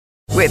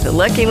With the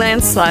Lucky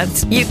Land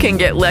Slots, you can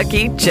get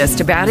lucky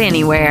just about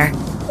anywhere.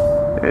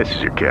 This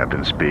is your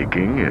captain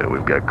speaking.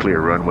 We've got clear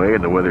runway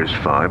and the weather's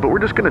fine, but we're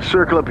just going to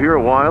circle up here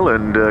a while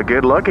and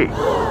get lucky.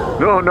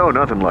 No,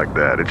 nothing like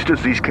that. It's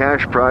just these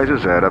cash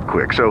prizes add up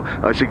quick. So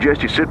I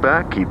suggest you sit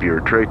back, keep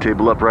your tray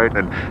table upright,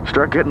 and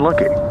start getting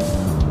lucky.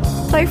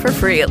 Play for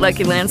free at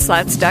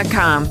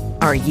LuckyLandSlots.com.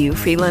 Are you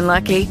feeling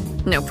lucky?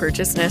 No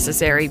purchase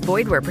necessary.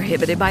 Void where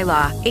prohibited by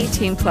law.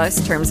 18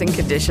 plus terms and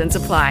conditions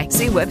apply.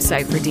 See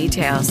website for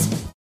details.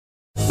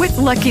 With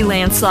Lucky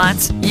Land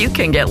Slots, you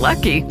can get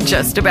lucky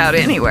just about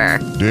anywhere.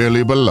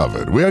 Dearly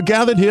beloved, we are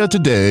gathered here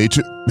today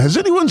to... Has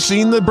anyone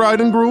seen the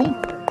bride and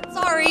groom?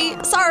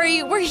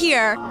 Sorry, we're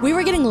here. We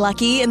were getting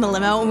lucky in the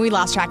limo and we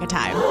lost track of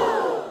time.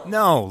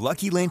 No,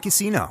 Lucky Land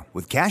Casino,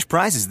 with cash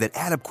prizes that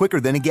add up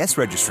quicker than a guest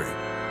registry.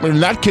 In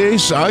that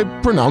case, I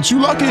pronounce you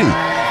lucky.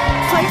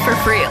 Play for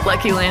free at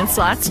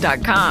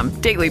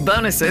LuckyLandSlots.com. Daily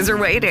bonuses are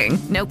waiting.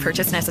 No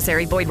purchase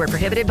necessary. Void where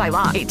prohibited by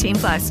law. 18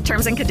 plus.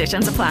 Terms and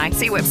conditions apply.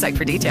 See website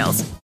for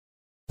details.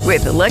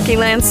 With the Lucky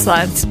Land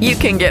Slots, you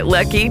can get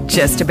lucky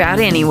just about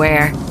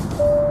anywhere.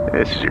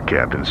 This is your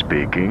captain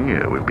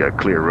speaking. We've got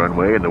clear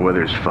runway and the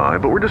weather's fine,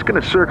 but we're just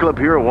going to circle up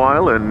here a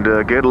while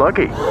and get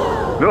lucky.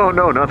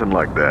 No, nothing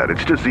like that.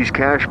 It's just these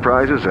cash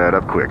prizes add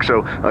up quick.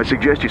 So I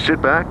suggest you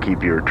sit back,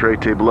 keep your tray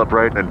table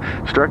upright, and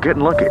start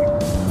getting lucky.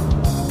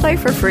 Play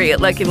for free at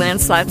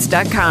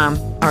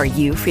LuckyLandSlots.com. Are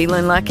you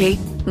feeling lucky?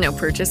 No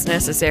purchase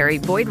necessary.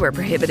 Void where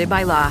prohibited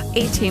by law.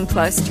 18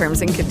 plus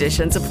terms and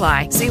conditions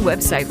apply. See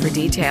website for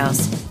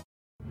details.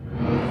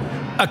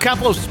 A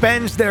couple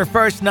spends their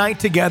first night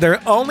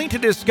together only to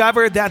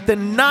discover that the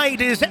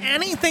night is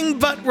anything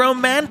but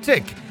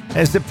romantic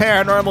as the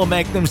paranormal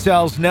make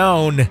themselves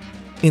known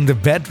in the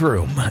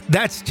bedroom.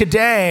 That's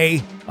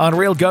today on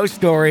Real Ghost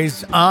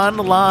Stories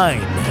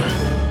Online.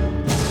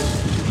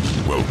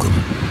 Welcome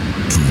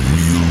to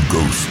Real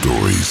Ghost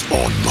Stories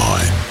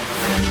Online.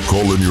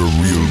 Call in your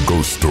real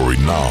ghost story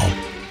now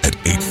at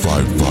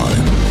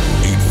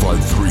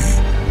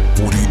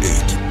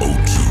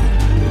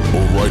 855-853-4802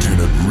 or write in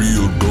at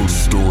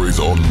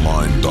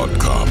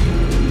realghoststoriesonline.com.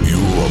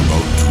 You're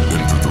about to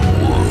enter the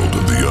world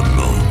of the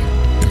unknown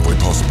and quite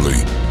possibly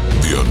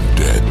the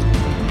undead.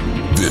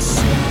 This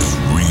is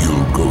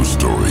Real Ghost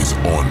Stories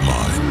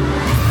Online.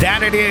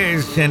 That it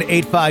is, and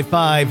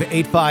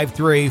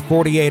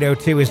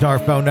 855-853-4802 is our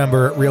phone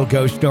number at Real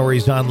Ghost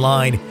Stories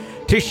Online.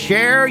 To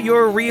share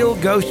your real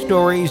ghost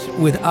stories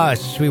with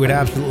us, we would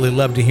absolutely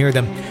love to hear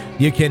them.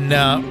 You can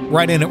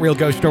write in at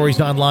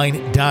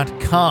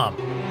realghoststoriesonline.com.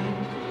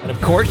 And of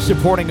course,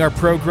 supporting our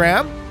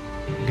program,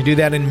 you can do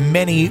that in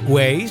many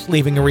ways,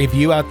 leaving a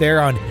review out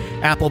there on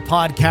Apple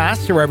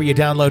Podcasts or wherever you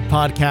download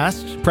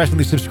podcasts, pressing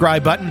the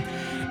subscribe button,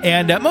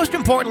 and most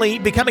importantly,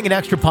 becoming an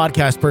extra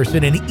podcast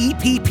person, an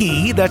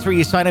EPP. That's where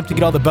you sign up to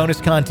get all the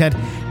bonus content,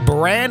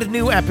 brand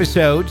new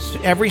episodes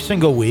every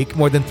single week,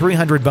 more than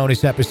 300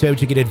 bonus episodes.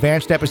 You get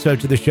advanced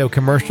episodes of the show,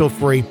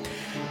 commercial-free,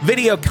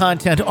 video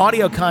content,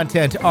 audio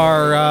content,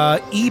 our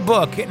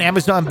ebook, an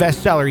Amazon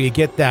bestseller. You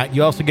get that.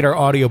 You also get our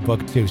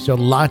audiobook, too. So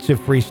lots of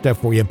free stuff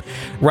for you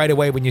right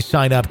away when you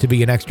sign up to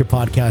be an extra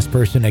podcast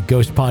person at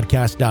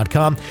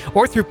ghostpodcast.com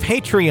or through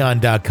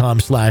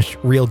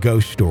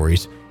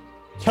patreon.com/realghoststories.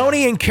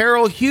 Tony and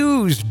Carol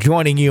Hughes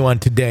joining you on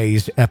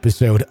today's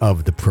episode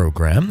of the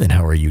program. And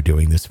how are you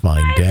doing this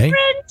fine day? My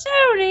friend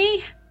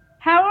Tony,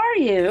 how are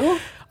you?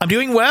 I'm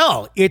doing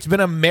well. It's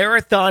been a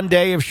marathon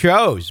day of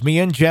shows. Me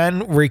and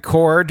Jen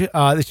record.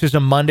 This is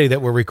a Monday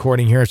that we're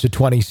recording here. It's the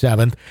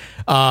 27th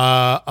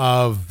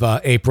of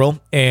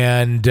April.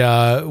 And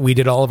we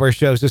did all of our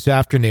shows this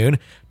afternoon.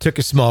 Took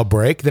a small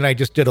break. Then I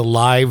just did a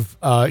live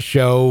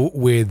show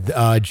with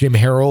Jim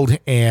Harold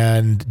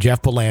and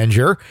Jeff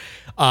Belanger.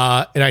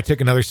 And I took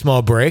another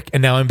small break.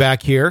 And now I'm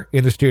back here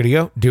in the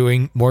studio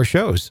doing more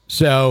shows.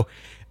 So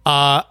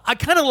I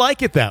kind of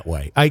like it that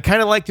way. I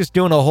kind of like just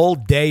doing a whole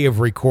day of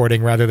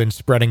recording rather than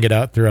spreading it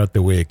out throughout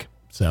the week.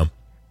 So,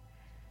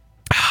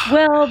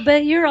 well,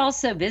 but you're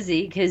also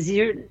busy because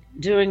you're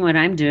doing what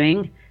I'm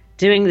doing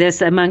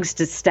this amongst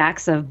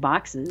stacks of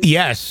boxes.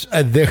 Yes,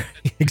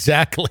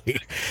 exactly.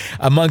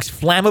 Amongst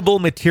flammable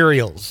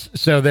materials.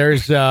 So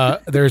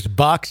there's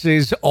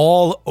boxes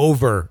all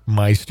over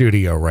my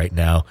studio right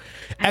now.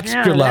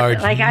 Extra large,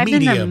 like I'm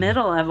medium. in the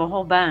middle of a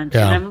whole bunch,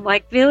 Yeah. and I'm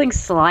like feeling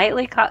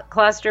slightly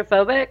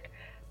claustrophobic,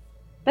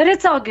 but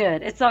it's all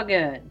good. It's all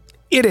good.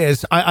 It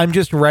is. I'm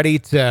just ready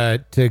to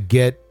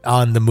get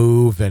on the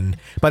move, and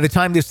by the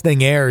time this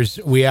thing airs,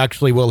 we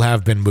actually will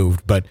have been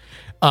moved. But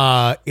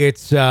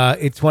it's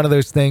one of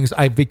those things.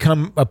 I've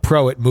become a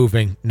pro at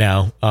moving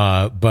now,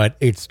 but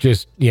it's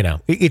just,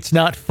 it's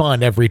not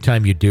fun every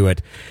time you do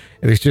it.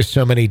 There's just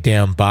so many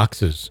damn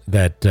boxes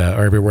that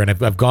are everywhere,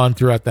 and I've gone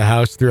throughout the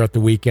house throughout the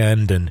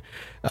weekend and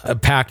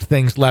packed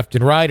things left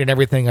and right and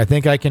everything I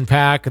think I can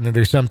pack, and then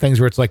there's some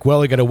things where it's like,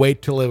 well, I got to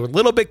wait till a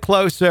little bit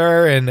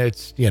closer, and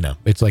it's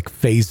it's like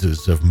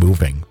phases of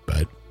moving.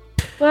 But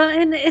well,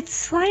 and it's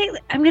slightly.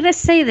 I'm going to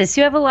say this: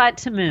 you have a lot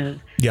to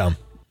move. Yeah,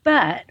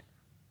 but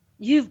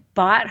you've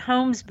bought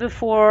homes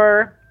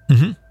before.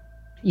 Mm-hmm.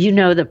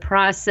 the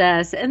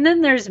process. And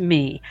then there's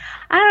me.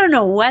 I don't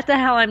know what the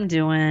hell I'm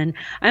doing.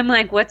 I'm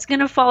like, what's going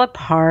to fall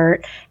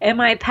apart?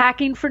 Am I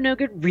packing for no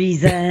good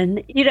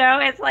reason?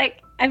 It's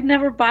like, I've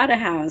never bought a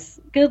house.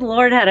 Good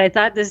Lord, had I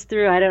thought this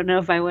through, I don't know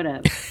if I would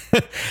have.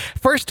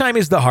 First time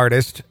is the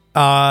hardest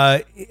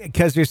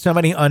because there's so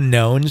many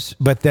unknowns.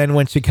 But then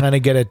once you kind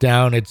of get it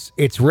down,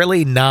 it's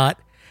really not.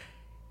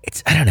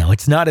 I don't know.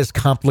 It's not as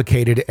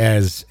complicated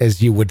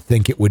as you would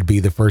think it would be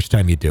the first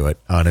time you do it.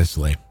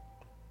 Honestly,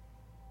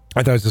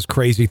 I thought it was this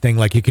crazy thing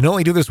like you can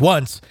only do this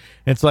once.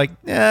 And it's like,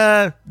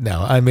 no.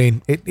 I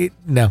mean,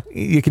 no.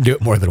 You can do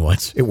it more than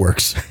once. It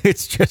works.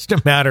 It's just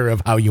a matter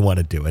of how you want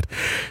to do it.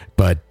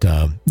 But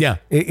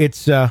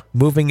it's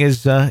moving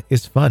is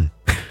fun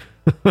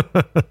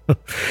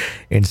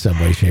in some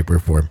way, shape, or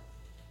form.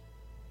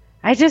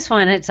 I just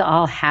want it to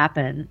all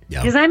happen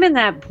because I'm in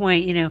that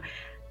point,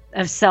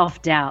 of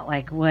self-doubt.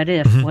 Like, what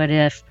if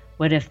this,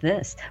 what if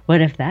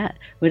that,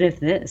 what if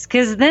this?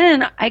 Because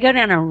then I go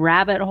down a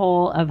rabbit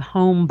hole of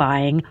home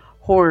buying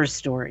horror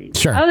stories.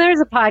 Sure. Oh, there's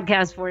a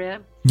podcast for you.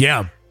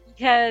 Yeah.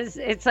 Because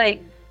it's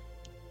like,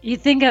 you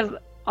think of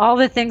all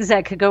the things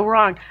that could go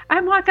wrong.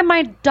 I'm walking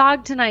my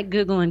dog tonight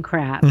Googling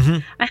crap.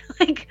 I'm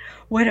like,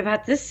 what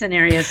about this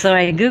scenario? So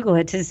I Google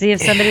it to see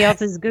if somebody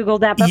else has Googled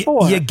that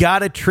before. You got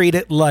to treat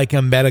it like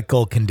a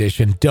medical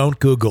condition. Don't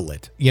Google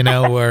it,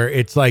 or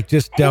it's like,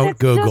 just don't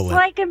Google it. It's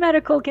like a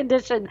medical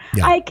condition.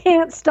 Yeah. I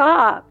can't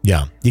stop.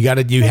 Yeah.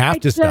 You have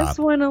to stop. I just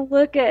want to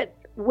look at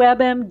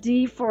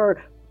WebMD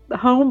for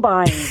home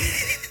buying.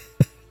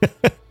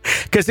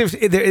 Because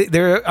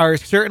there are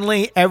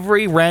certainly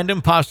every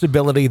random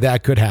possibility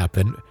that could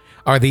happen.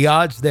 Are the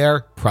odds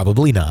there?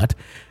 Probably not.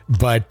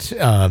 But,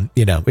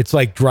 it's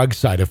like drug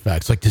side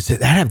effects. Like, does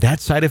that have that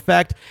side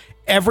effect?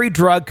 Every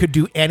drug could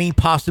do any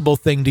possible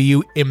thing to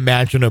you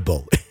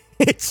imaginable.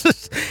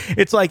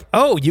 It's like,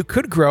 oh, you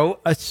could grow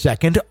a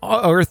second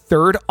or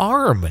third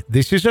arm.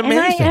 This is amazing.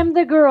 And I am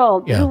the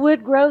girl who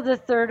would grow the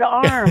third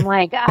arm.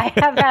 Like, I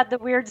have had the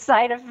weird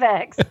side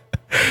effects.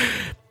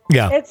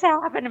 Yeah, it's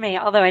happened to me.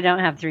 Although I don't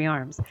have 3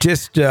 arms.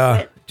 Just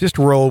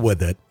roll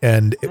with it,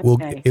 and it will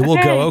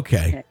go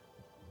okay.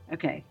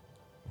 Okay.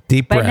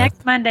 Deep breath. By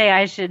next Monday,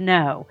 I should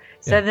know.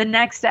 So the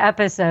next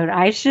episode,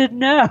 I should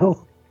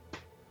know.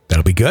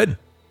 That'll be good.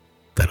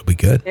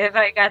 If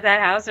I got that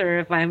house, or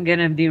if I'm going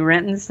to be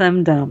renting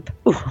some dump,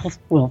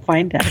 we'll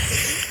find out.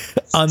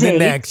 On the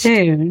next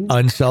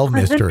Unsolved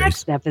Mysteries. The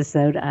next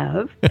episode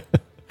of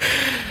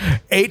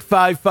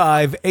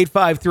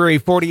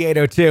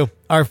 855-853-4802.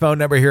 Our phone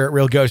number here at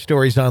Real Ghost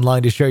Stories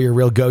Online to share your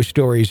real ghost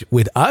stories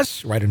with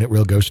us. Right in at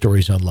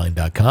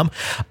realghoststoriesonline.com.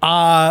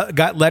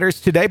 Got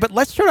letters today, but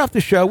let's start off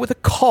the show with a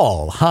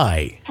call.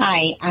 Hi.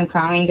 Hi, I'm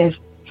calling to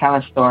tell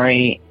a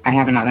story. I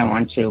have another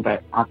one too,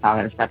 but I'll tell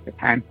it a separate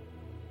time.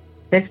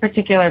 This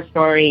particular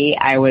story,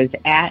 I was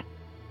at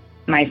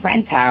my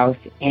friend's house,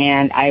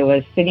 and I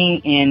was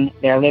sitting in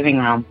their living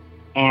room,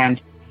 and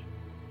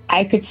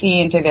I could see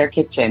into their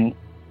kitchen.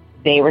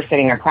 They were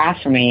sitting across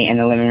from me in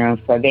the living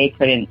room, so they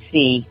couldn't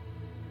see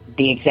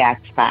the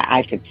exact spot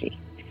I could see.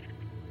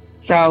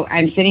 So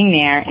I'm sitting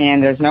there,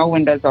 and there's no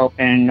windows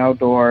open, no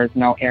doors,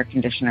 no air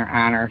conditioner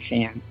on or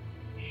fan.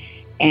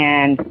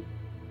 And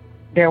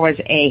there was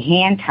a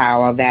hand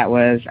towel that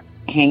was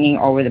hanging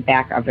over the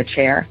back of a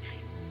chair,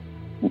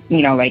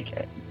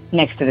 like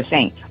next to the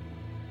sink.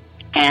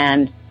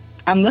 And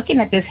I'm looking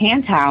at this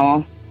hand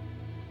towel,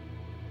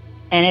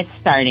 and it's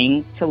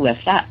starting to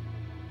lift up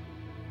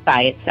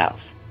by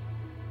itself.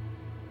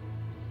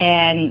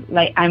 And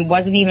I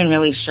wasn't even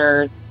really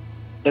sure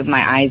if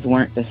my eyes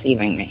weren't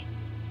deceiving me.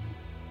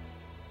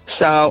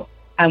 So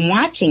I'm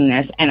watching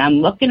this, and I'm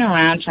looking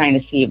around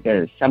trying to see if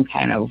there's some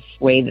kind of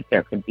way that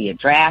there could be a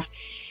draft.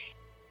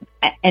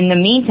 In the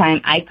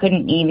meantime, I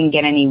couldn't even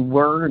get any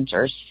words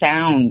or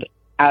sound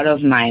out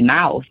of my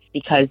mouth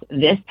because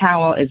this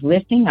towel is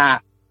lifting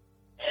up,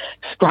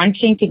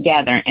 scrunching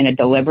together in a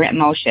deliberate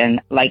motion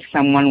like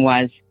someone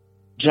was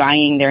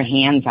drying their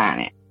hands on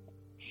it.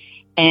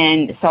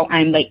 And so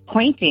I'm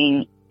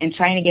pointing and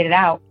trying to get it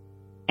out.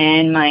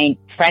 And my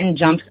friend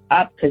jumps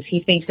up because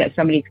he thinks that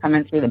somebody's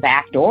coming through the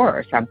back door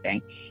or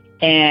something.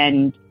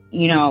 And,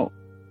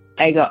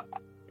 I go,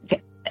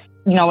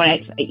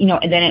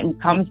 and then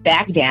it comes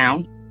back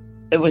down.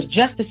 It was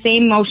just the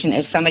same motion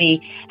as somebody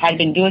had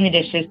been doing the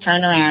dishes,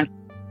 turned around,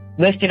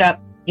 lifted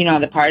up,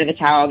 the part of the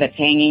towel that's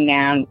hanging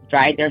down,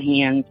 dried their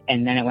hands,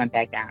 and then it went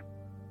back down.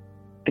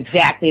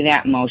 Exactly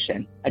that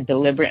motion, a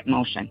deliberate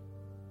motion.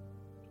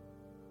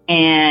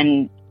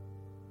 And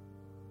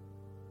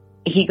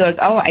he goes,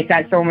 oh, I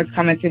thought someone was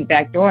coming through the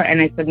back door.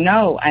 And I said,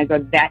 no. I go,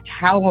 that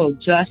towel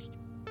just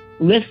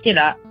lifted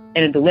up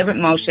in a deliberate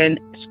motion,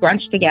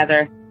 scrunched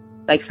together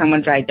like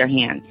someone dried their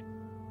hands.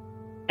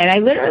 And I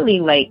literally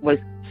was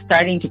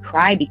starting to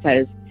cry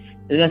because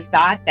the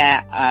thought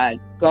that a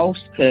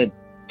ghost could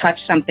touch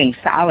something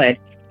solid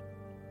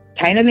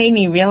kind of made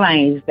me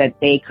realize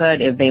that they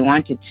could, if they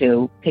wanted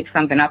to, pick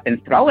something up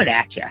and throw it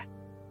at you.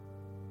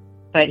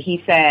 But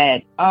he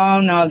said,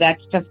 oh, no,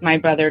 that's just my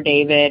brother,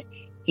 David.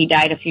 He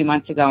died a few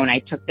months ago, and I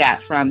took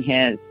that from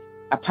his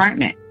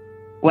apartment.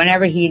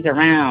 whenever he's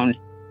around,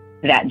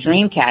 that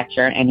dream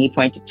catcher, and he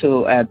pointed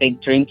to a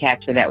big dream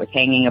catcher that was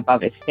hanging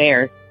above his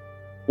stairs,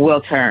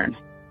 will turn.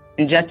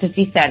 And just as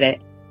he said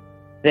it,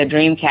 the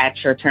dream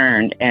catcher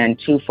turned in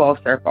 2 full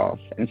circles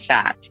and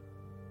stopped.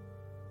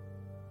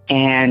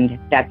 And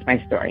that's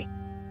my story.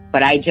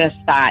 But I just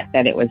thought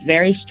that it was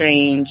very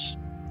strange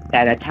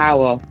that a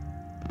towel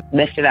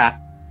lifted up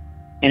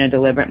in a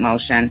deliberate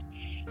motion.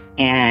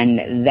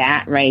 And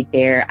that right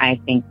there, I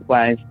think,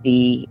 was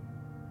the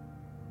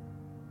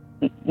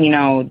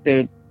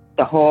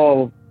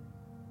whole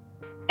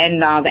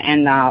end all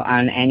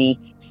on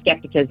any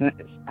skepticism,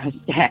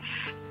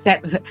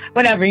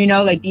 whatever,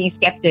 like being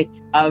skeptic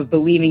of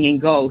believing in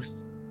ghosts.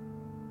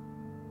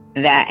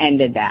 That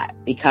ended that,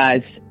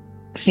 because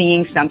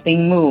seeing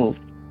something move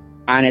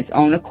on its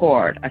own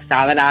accord, a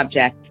solid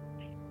object,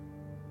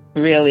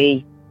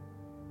 really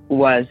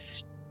was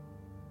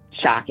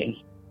shocking.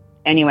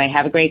 Anyway,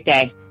 have a great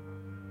day.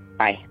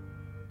 Bye.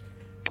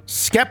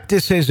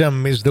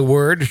 Skepticism is the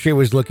word she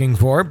was looking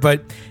for,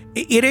 but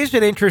it is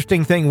an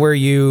interesting thing where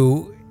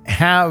you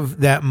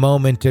have that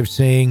moment of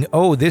saying,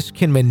 oh, this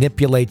can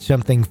manipulate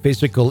something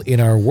physical in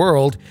our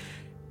world.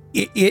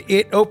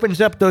 It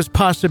opens up those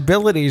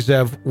possibilities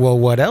of, well,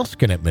 what else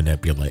can it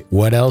manipulate?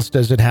 What else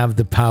does it have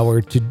the power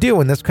to do?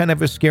 And that's kind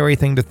of a scary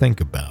thing to think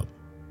about.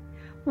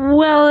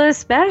 Well,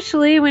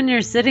 especially when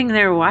you're sitting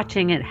there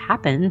watching it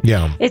happen.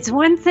 Yeah. It's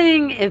one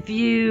thing if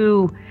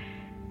you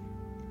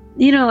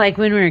like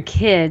when we were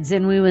kids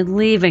and we would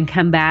leave and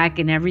come back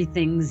and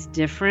everything's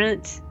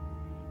different.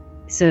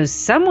 So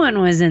someone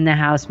was in the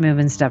house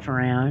moving stuff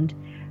around,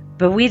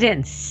 but we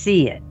didn't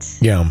see it.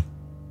 Yeah.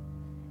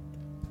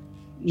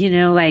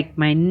 Like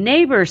my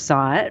neighbor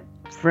saw it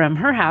from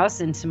her house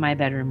into my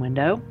bedroom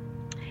window,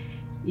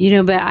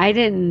 but I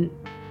didn't.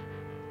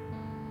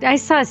 I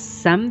saw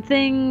some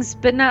things,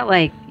 but not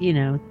like,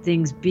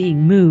 things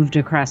being moved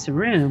across the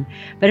room.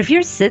 But if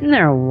you're sitting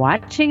there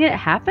watching it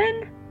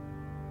happen,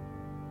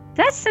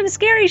 that's some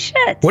scary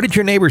shit. What did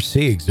your neighbor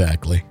see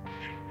exactly?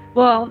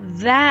 Well,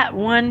 that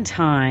one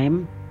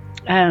time,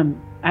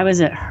 I was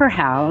at her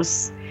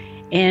house,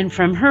 and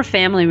from her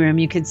family room,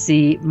 you could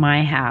see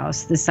my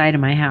house, the side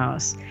of my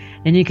house,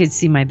 and you could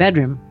see my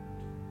bedroom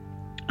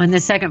on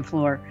the second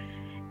floor.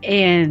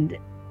 And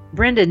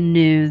Brenda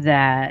knew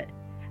that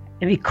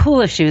it'd be cool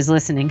if she was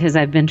listening, because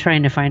I've been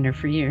trying to find her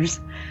for years,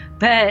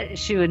 but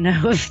she would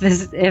know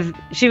if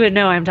she would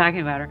know I'm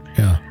talking about her.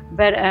 Yeah.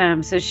 But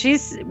so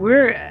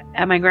we're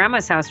at my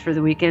grandma's house for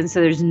the weekend,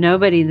 so there's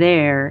nobody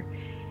there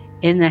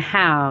in the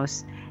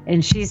house,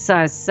 and she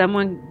saw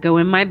someone go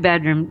in my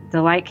bedroom,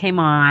 the light came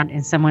on,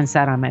 and someone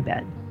sat on my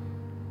bed.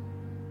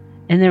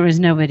 And there was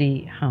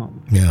nobody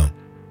home. Yeah.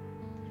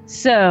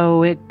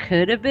 So it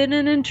could have been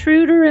an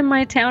intruder in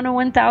my town of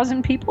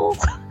 1,000 people.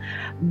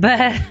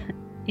 But,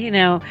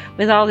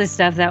 with all this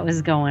stuff that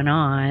was going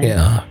on.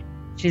 Yeah.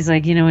 She's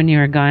like, when you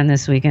were gone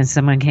this weekend,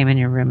 someone came in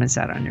your room and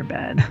sat on your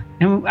bed.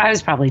 And I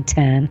was probably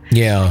 10.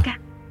 Yeah. God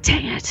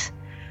dang it.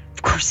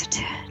 Of course it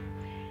did.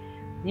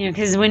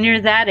 Because when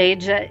you're that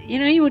age,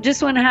 you would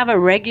just want to have a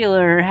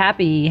regular,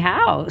 happy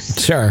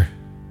house. Sure.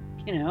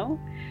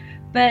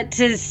 But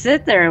to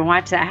sit there and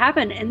watch that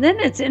happen. And then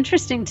it's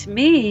interesting to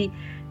me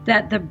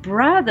that the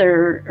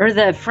brother or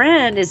the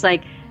friend is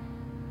like,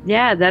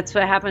 yeah, that's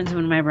what happens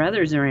when my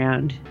brother's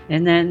around.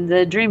 And then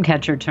the dream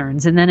catcher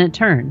turns, and then it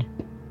turned.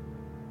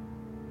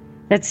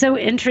 That's so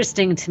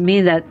interesting to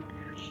me that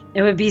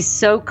it would be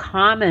so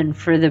common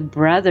for the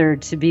brother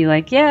to be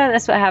like, yeah,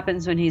 that's what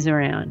happens when he's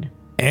around.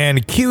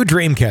 And cue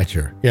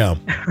Dreamcatcher. Yeah.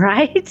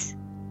 Right?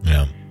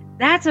 Yeah.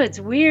 That's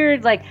what's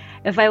weird. Like,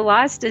 if I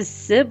lost a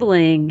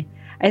sibling,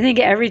 I think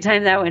every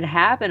time that would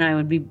happen, I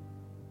would be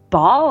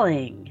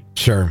bawling.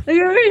 Sure. Like,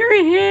 oh,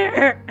 you're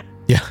here.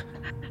 Yeah.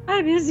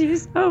 I miss you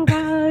so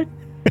much.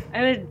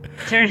 I would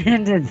turn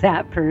into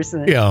that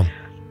person. Yeah.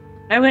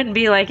 I wouldn't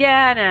be like,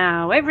 yeah,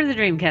 no, wait for the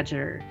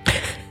Dreamcatcher.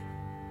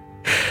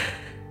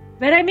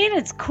 But I mean,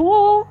 it's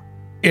cool.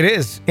 It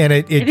is. And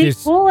it'd be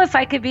just cool if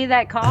I could be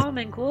that calm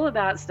and cool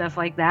about stuff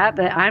like that,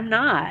 but I'm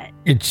not.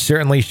 It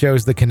certainly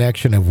shows the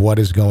connection of what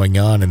is going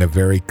on in a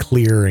very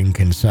clear and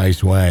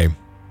concise way.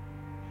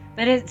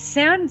 But it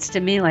sounds to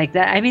me like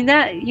that. I mean,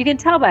 that you can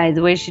tell by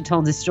the way she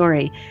told the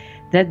story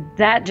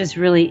that just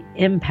really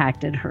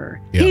impacted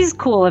her. Yeah. He's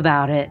cool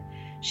about it.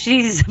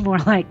 She's more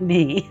like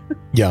me.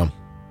 Yeah.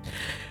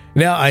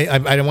 Now,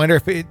 I wonder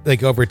if it,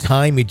 like, over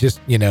time, you just,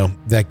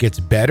 that gets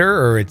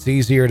better, or it's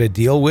easier to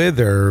deal with,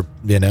 or,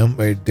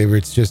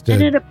 it's just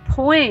And at a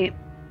point,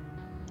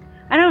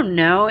 I don't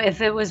know if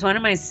it was one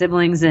of my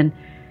siblings and,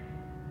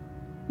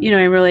 I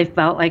really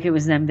felt like it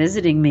was them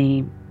visiting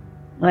me.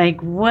 Like,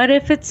 what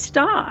if it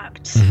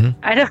stopped? Mm-hmm.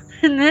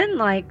 And then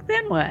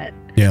what?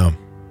 Yeah.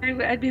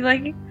 I'd be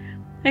like,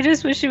 I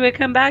just wish you would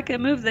come back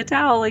and move the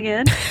towel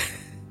again.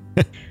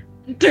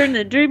 Turn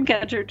the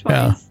Dreamcatcher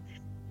twice.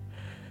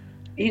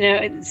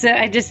 Yeah. So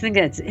I just think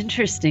that's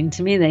interesting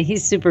to me that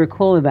he's super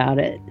cool about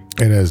it.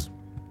 It is.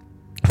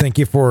 Thank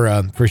you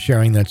for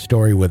sharing that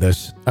story with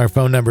us. Our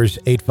phone number is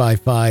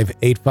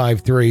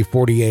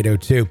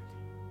 855-853-4802.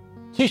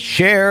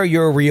 share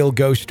your real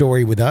ghost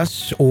story with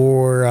us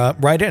or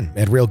write in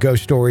at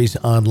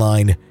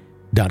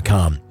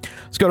realghoststoriesonline.com.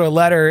 Let's go to a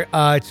letter.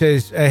 It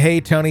says,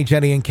 hey, Tony,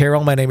 Jenny, and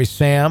Carol. My name is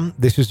Sam.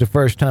 This is the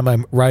first time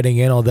I'm writing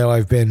in, although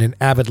I've been an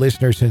avid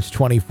listener since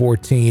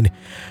 2014.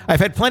 I've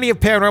had plenty of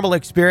paranormal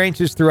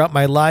experiences throughout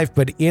my life,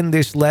 but in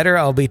this letter,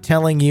 I'll be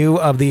telling you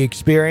of the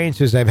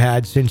experiences I've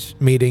had since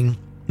meeting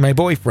my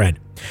boyfriend.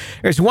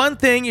 There's one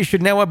thing you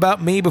should know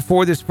about me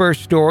before this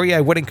first story. I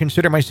wouldn't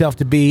consider myself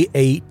to be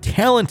a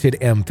talented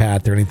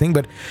empath or anything,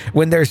 but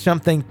when there's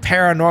something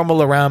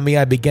paranormal around me,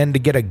 I begin to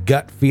get a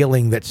gut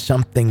feeling that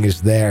something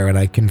is there, and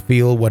I can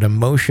feel what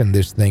emotion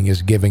this thing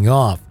is giving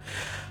off.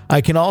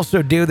 I can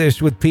also do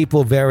this with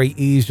people very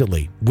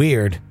easily.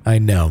 Weird, I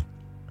know.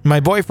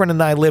 My boyfriend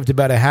and I lived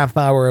about a half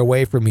hour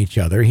away from each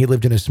other. He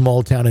lived in a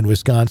small town in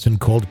Wisconsin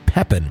called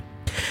Pepin.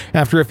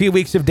 After a few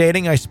weeks of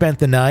dating, I spent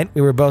the night.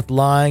 We were both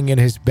lying in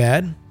his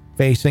bed,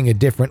 facing a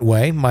different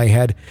way, my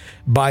head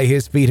by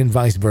his feet and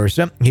vice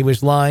versa. He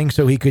was lying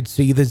so he could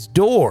see this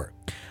door.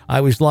 I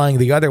was lying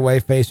the other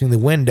way, facing the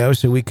window,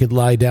 so we could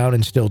lie down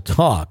and still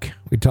talk.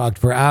 We talked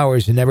for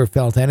hours and never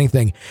felt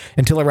anything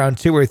until around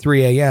 2 or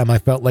 3 a.m. I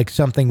felt like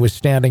something was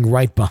standing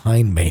right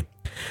behind me.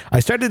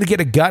 I started to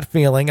get a gut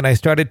feeling, and I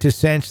started to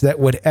sense that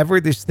whatever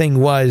this thing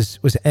was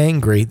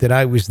angry that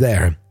I was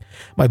there.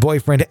 My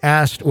boyfriend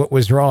asked what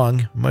was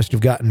wrong. Must have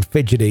gotten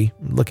fidgety,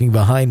 looking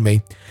behind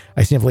me.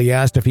 I simply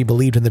asked if he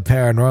believed in the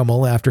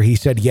paranormal. After he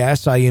said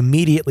yes, I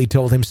immediately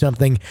told him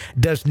something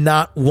does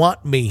not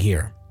want me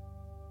here.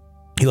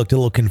 He looked a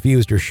little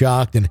confused or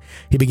shocked, and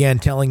he began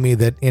telling me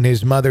that in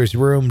his mother's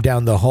room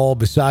down the hall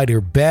beside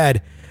her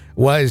bed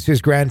was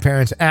his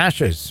grandparents'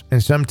 ashes,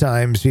 and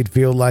sometimes he'd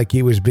feel like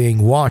he was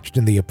being watched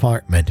in the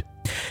apartment.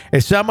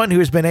 As someone who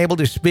has been able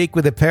to speak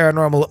with the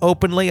paranormal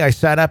openly, I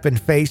sat up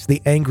and faced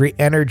the angry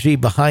energy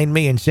behind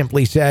me and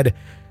simply said,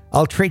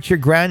 I'll treat your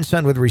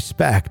grandson with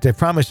respect. I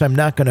promise I'm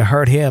not going to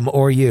hurt him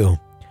or you.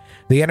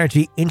 The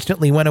energy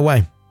instantly went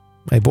away.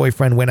 My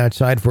boyfriend went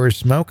outside for a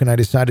smoke, and I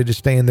decided to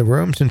stay in the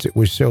room since it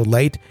was so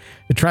late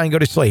to try and go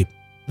to sleep.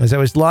 As I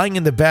was lying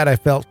in the bed, I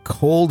felt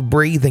cold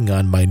breathing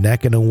on my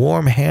neck and a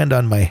warm hand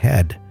on my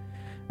head.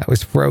 I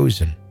was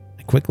frozen.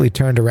 I quickly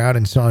turned around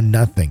and saw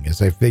nothing,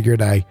 as I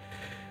figured I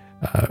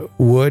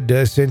would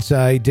since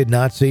I did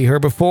not see her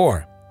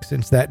before.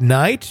 Since that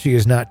night, she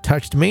has not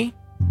touched me,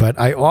 but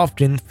I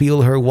often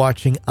feel her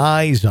watching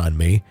eyes on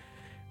me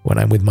when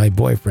I'm with my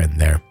boyfriend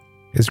there.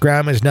 His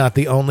grandma is not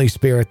the only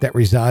spirit that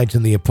resides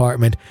in the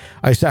apartment.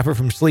 I suffer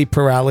from sleep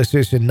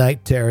paralysis and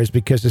night terrors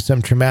because of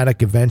some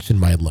traumatic events in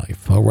my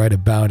life. I'll write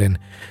about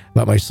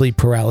my sleep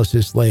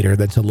paralysis later.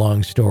 That's a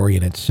long story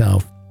in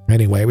itself.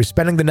 Anyway, I was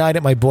spending the night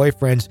at my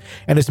boyfriend's,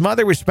 and his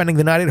mother was spending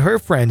the night at her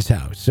friend's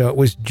house, so it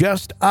was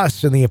just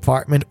us in the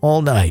apartment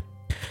all night.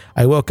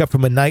 I woke up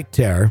from a night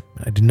terror.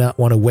 I did not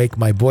want to wake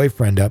my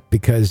boyfriend up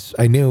because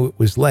I knew it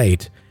was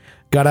late.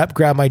 Got up,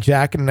 grabbed my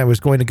jacket, and I was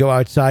going to go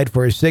outside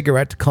for a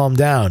cigarette to calm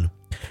down.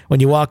 When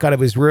you walk out of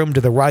his room,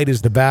 to the right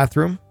is the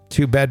bathroom,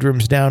 2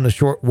 bedrooms down a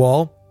short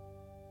wall.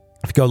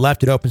 If you go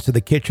left, it opens to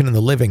the kitchen and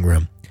the living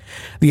room.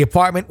 The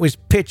apartment was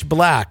pitch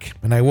black,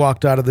 and I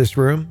walked out of this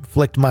room,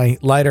 flicked my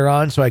lighter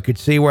on so I could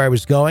see where I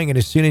was going, and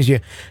as soon as you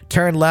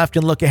turn left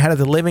and look ahead of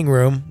the living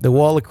room, the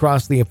wall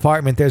across the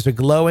apartment, there's a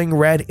glowing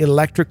red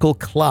electrical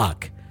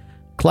clock.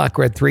 Clock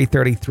read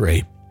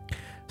 3:33.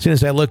 As soon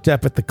as I looked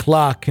up at the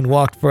clock and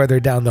walked further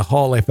down the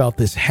hall, I felt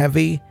this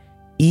heavy,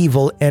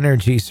 evil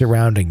energy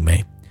surrounding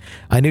me.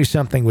 I knew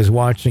something was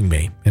watching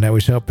me, and I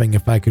was hoping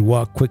if I could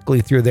walk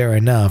quickly through there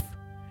enough,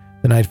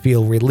 then I'd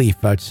feel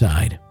relief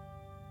outside.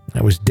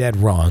 I was dead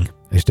wrong.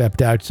 I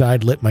stepped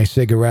outside, lit my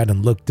cigarette,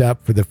 and looked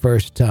up for the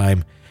first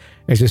time.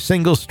 There's a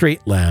single street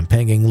lamp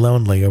hanging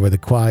lonely over the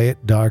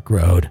quiet, dark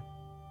road.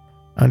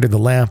 Under the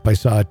lamp, I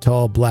saw a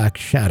tall black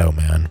shadow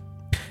man.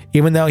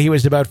 Even though he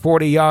was about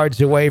 40 yards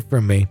away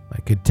from me,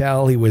 I could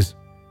tell he was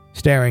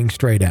staring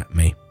straight at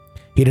me.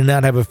 He did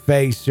not have a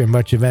face or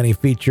much of any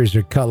features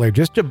or color,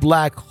 just a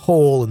black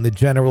hole in the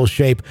general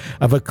shape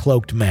of a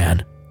cloaked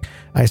man.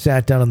 I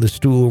sat down on the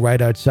stool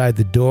right outside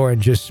the door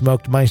and just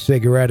smoked my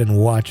cigarette and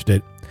watched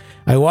it.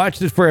 I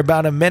watched it for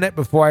about a minute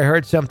before I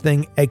heard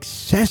something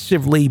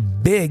excessively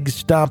big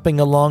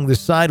stomping along the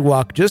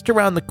sidewalk just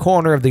around the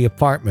corner of the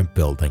apartment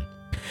building.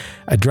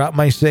 I dropped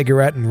my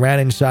cigarette and ran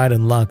inside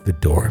and locked the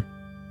door.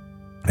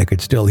 I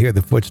could still hear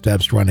the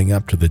footsteps running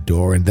up to the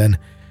door, and then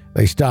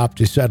they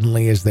stopped as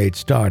suddenly as they'd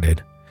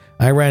started.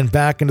 I ran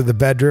back into the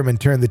bedroom and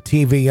turned the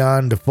TV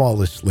on to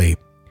fall asleep.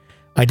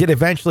 I did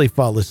eventually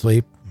fall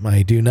asleep.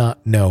 I do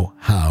not know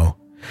how.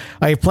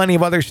 I have plenty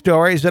of other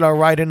stories that I'll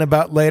write in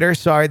about later.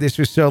 Sorry this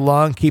was so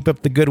long. Keep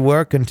up the good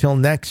work. Until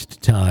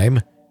next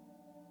time.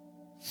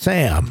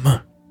 Sam,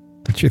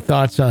 what's your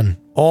thoughts on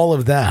all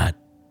of that?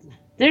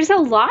 There's a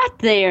lot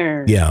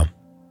there. Yeah.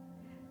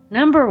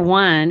 Number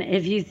one,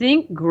 if you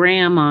think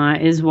grandma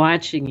is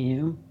watching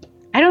you,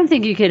 I don't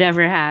think you could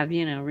ever have,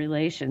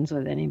 relations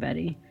with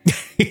anybody.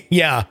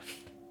 Yeah.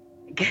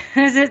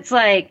 Because it's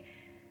like,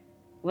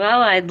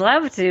 well, I'd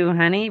love to,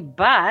 honey,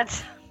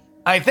 but...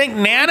 I think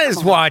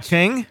Nana's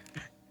watching.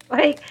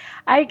 Like,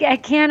 I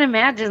can't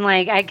imagine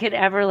like I could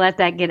ever let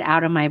that get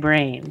out of my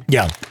brain.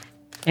 Yeah.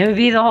 It would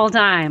be the whole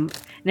time.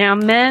 Now,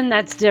 men,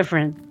 that's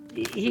different.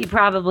 He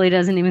probably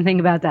doesn't even think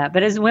about that.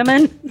 But as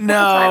women,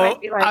 no,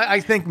 I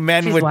think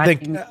men would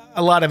think,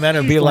 a lot of men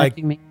would be like,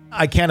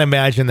 I can't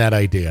imagine that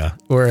idea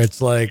where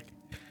it's like,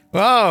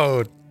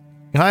 oh,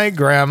 hi,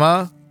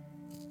 Grandma.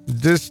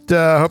 Just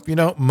hope you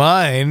don't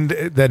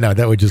mind. No,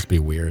 that would just be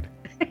weird.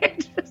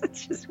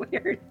 It's just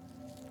weird.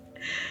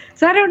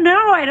 So I don't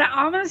know. I'd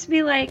almost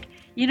be like,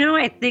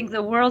 I think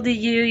the world of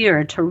you. You're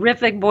a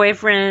terrific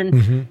boyfriend.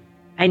 Mm-hmm.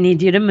 I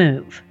need you to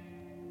move.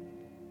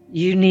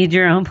 You need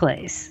your own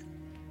place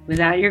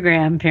without your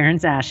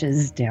grandparents'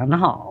 ashes down the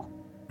hall.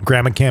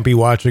 Grandma can't be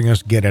watching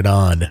us. Get it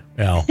on.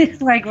 Al.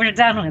 Like we're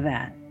done with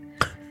that.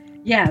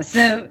 Yeah.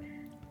 So,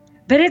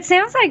 but it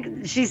sounds like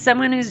she's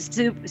someone who's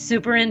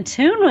super in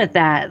tune with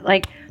that.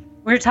 Like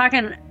we were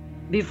talking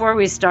before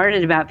we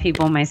started about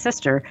people, my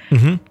sister,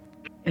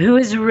 who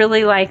is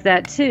really like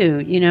that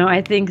too.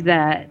 I think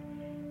that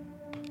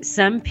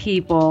some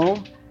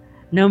people,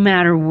 no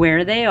matter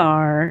where they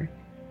are,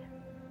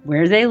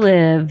 where they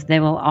live, they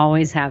will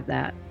always have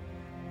that.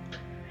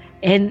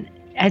 And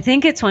I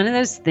think it's one of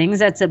those things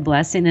that's a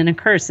blessing and a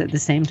curse at the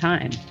same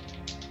time.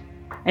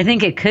 I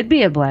think it could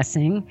be a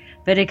blessing,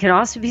 but it could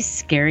also be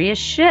scary as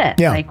shit.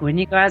 Yeah. Like when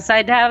you go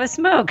outside to have a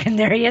smoke and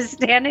there he is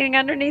standing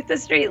underneath the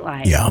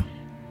streetlight. Yeah.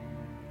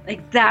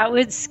 Like that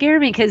would scare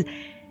me because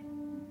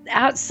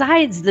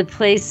outside's the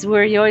place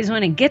where you always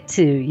want to get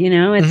to,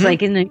 It's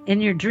like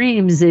in your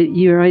dreams that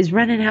you're always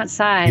running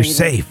outside. You're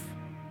safe.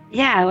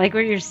 Yeah, like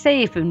where you're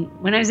safe. And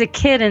when I was a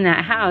kid in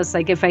that house,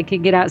 like if I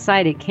could get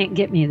outside, it can't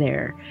get me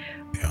there.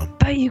 Yeah.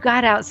 But you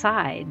got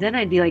outside. Then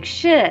I'd be like,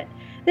 shit,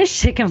 this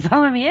shit can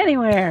follow me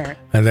anywhere.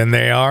 And then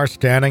they are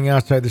standing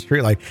outside the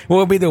streetlight. What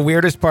would be the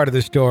weirdest part of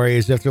the story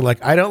is if they're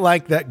like, I don't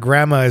like that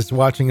Grandma is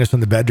watching us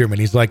in the bedroom.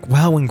 And he's like,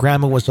 well, when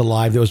Grandma was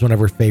alive, that was one of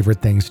her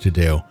favorite things to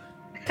do.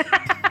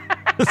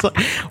 It's like,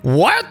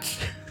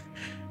 what?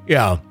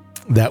 Yeah.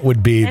 That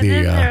would be and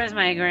then there was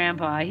my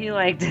grandpa. He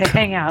liked to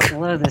hang out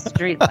below the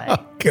streetlight. Oh,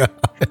 God.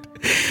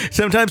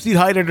 Sometimes he'd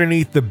hide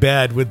underneath the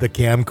bed with the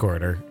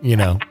camcorder,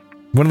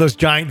 One of those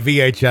giant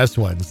VHS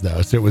ones,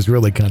 though, so it was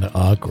really kind of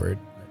awkward.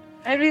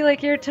 I'd be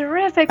like, you're a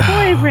terrific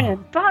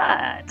boyfriend,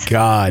 but...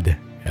 God,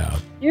 yeah.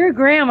 Your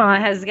grandma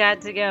has got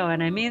to go,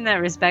 and I mean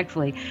that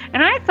respectfully.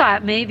 And I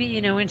thought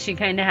maybe, when she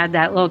kind of had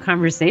that little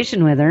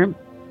conversation with her,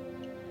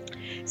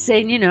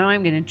 saying,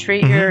 I'm going to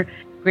treat your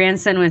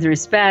grandson with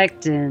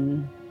respect,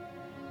 and...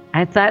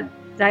 I thought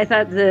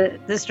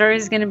the story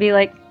is going to be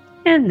like,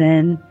 and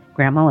then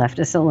Grandma left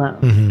us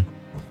alone. Mm-hmm.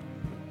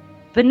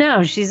 But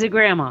no, she's a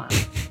grandma.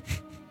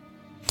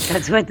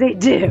 That's what they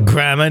do.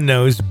 Grandma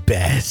knows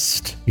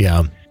best.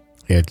 Yeah.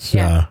 It's,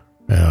 yeah.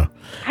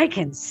 I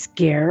can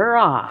scare her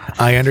off.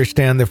 I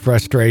understand the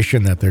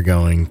frustration that they're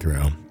going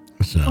through.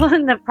 So. Well,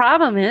 and the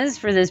problem is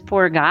for this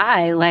poor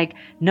guy, like,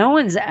 no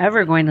one's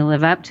ever going to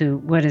live up to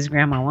what his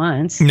grandma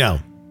wants. No.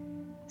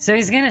 So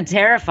she's going to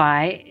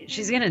terrify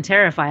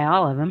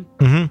all of them.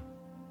 Mm-hmm.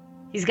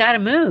 He's got to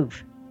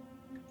move.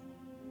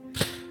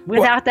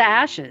 Without the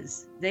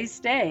ashes, they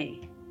stay.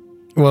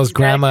 Well, is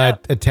Grandma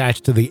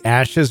attached to the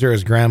ashes or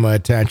is Grandma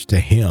attached to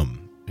him?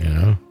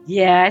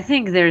 Yeah, I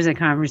think there's a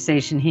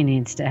conversation he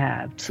needs to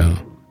have too.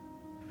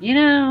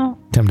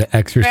 Time to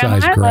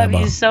exercise Grandma. I love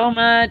you so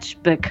much,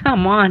 but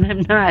come on,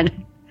 I'm not.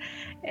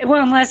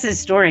 Well, unless his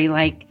story,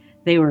 like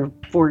they were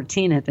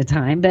 14 at the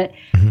time, but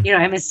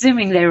I'm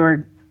assuming they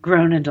were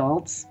grown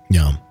adults.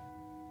 Yeah.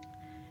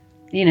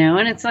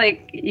 And it's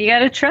like, you got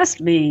to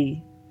trust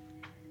me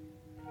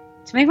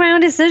to make my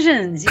own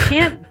decisions. You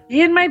can't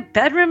be in my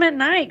bedroom at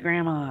night,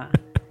 Grandma.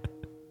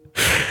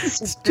 It's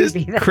just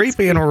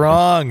creepy and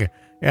wrong.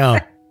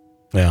 Yeah.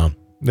 Yeah.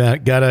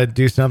 Gotta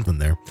do something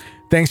there.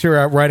 Thanks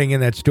for writing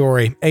in that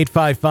story.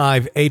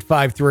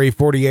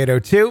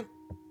 855-853-4802.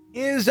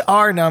 Is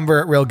our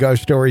number at Real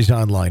Ghost Stories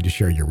Online to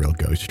share your real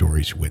ghost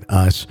stories with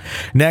us.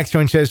 Next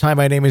one says, hi,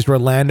 my name is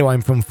Rolando.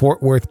 I'm from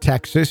Fort Worth,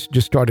 Texas.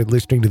 Just started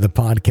listening to the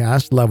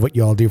podcast. Love what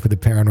you all do for the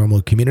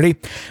paranormal community.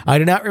 I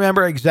do not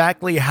remember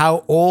exactly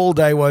how old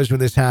I was when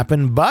this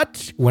happened,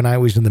 but when I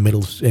was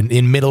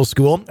in middle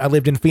school, I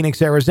lived in Phoenix,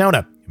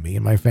 Arizona. Me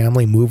and my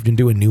family moved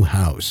into a new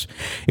house.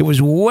 It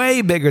was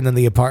way bigger than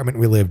the apartment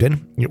we lived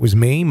in. It was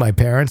me, my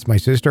parents, my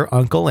sister,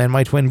 uncle, and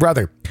my twin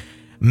brother.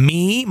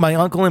 Me, my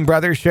uncle, and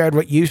brother shared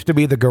what used to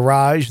be the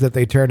garage that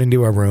they turned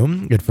into a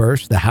room. At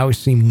first, the house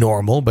seemed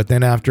normal, but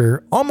then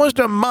after almost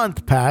a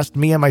month passed,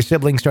 me and my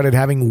siblings started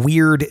having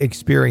weird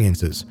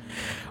experiences.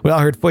 We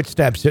all heard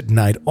footsteps at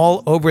night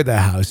all over the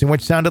house, and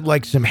what sounded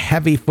like some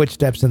heavy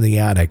footsteps in the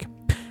attic.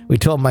 We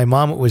told my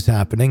mom what was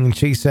happening, and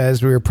she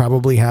says we were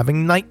probably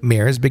having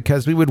nightmares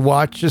because we would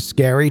watch a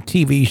scary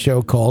TV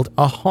show called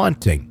A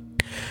Haunting.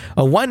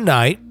 One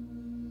night,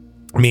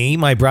 me,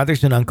 my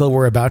brothers, and uncle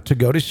were about to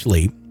go to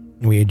sleep.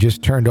 We had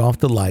just turned off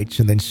the lights,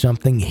 and then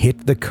something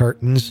hit the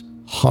curtains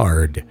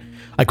hard.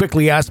 I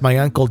quickly asked my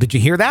uncle, did you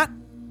hear that?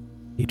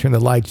 He turned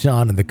the lights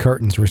on, and the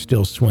curtains were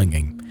still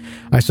swinging.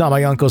 I saw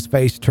my uncle's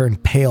face turn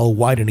pale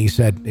white, and he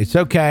said, it's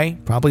okay,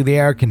 probably the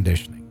air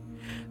conditioning.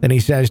 Then he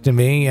says to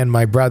me and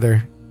my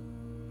brother,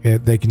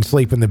 they can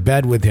sleep in the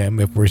bed with him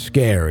if we're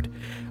scared.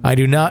 I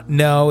do not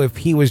know if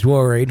he was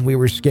worried we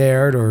were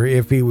scared or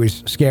if he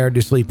was scared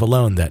to sleep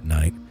alone that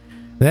night.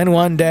 Then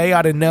one day,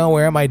 out of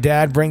nowhere, my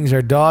dad brings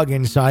our dog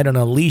inside on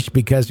a leash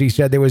because he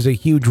said there was a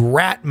huge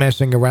rat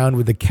messing around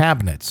with the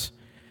cabinets.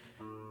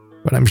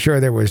 But I'm sure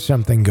there was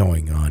something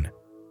going on.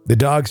 The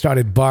dog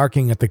started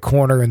barking at the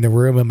corner in the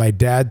room, and my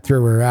dad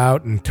threw her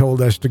out and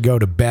told us to go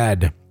to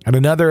bed. On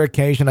another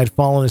occasion, I'd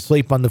fallen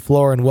asleep on the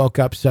floor and woke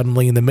up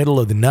suddenly in the middle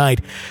of the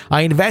night.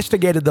 I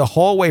investigated the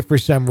hallway for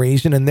some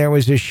reason, and there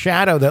was a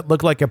shadow that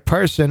looked like a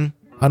person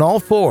on all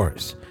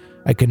fours.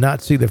 I could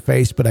not see the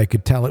face, but I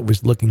could tell it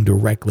was looking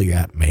directly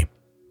at me.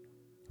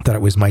 I thought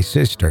it was my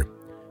sister,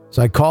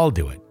 so I called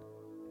to it.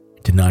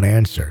 It did not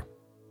answer,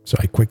 so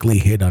I quickly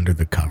hid under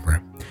the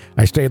cover.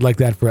 I stayed like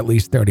that for at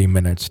least 30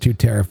 minutes, too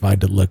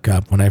terrified to look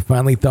up. When I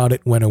finally thought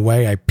it went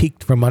away, I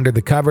peeked from under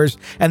the covers,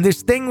 and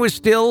this thing was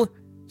still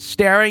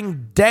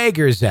staring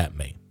daggers at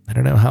me. I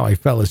don't know how I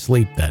fell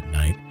asleep that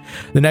night.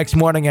 The next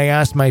morning, I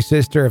asked my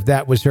sister if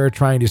that was her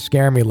trying to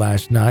scare me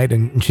last night,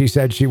 and she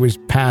said she was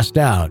passed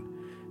out.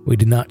 We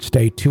did not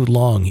stay too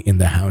long in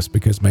the house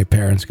because my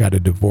parents got a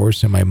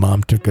divorce and my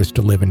mom took us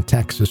to live in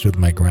Texas with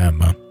my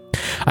grandma.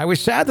 I was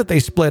sad that they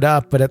split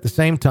up, but at the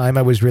same time,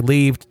 I was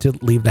relieved to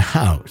leave the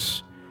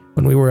house.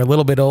 When we were a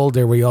little bit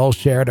older, we all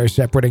shared our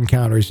separate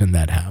encounters in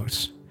that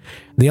house.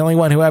 The only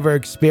one who ever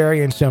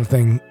experienced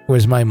something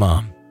was my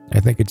mom. I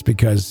think it's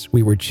because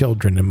we were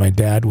children and my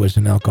dad was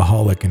an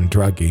alcoholic and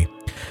druggie.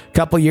 A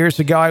couple years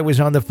ago, I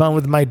was on the phone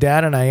with my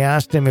dad and I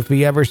asked him if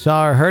he ever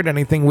saw or heard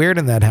anything weird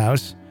in that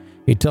house.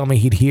 He told me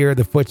he'd hear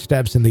the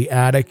footsteps in the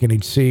attic and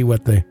he'd see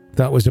what they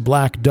thought was a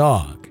black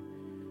dog.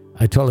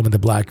 I told him of the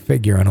black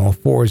figure on all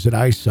fours that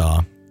I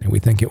saw, and we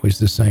think it was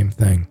the same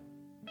thing.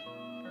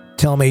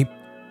 Tell me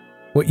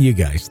what you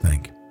guys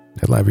think.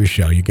 I love your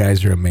show. You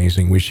guys are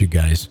amazing. Wish you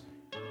guys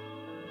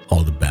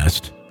all the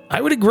best.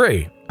 I would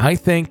agree. I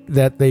think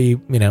that they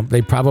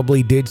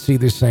probably did see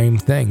the same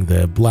thing,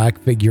 the black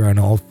figure on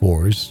all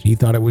fours. He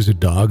thought it was a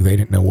dog. They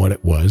didn't know what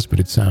it was, but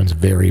it sounds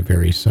very,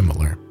 very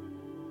similar.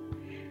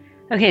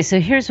 Okay, so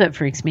here's what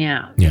freaks me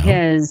out. Yeah.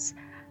 Because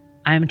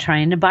I'm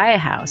trying to buy a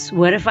house.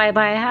 What if I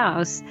buy a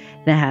house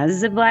that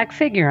has a black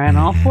figure on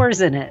all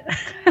fours in it?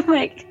 I'm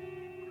like,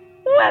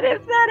 what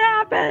if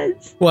that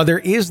happens? Well, there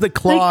is the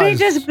clause. Like they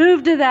just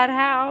moved to that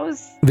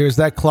house. There's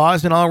that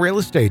clause in all real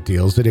estate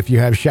deals that if you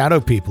have shadow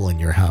people in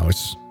your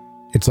house,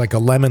 it's like a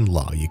lemon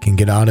law. You can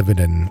get out of it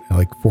in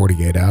like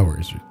 48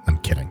 hours. I'm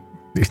kidding.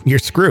 You're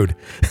screwed.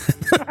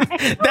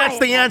 That's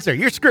the answer.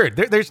 You're screwed.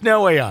 There's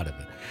no way out of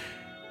it.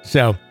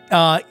 So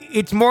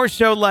it's more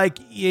so like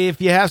if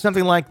you have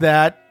something like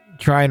that,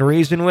 try and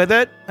reason with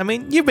it. I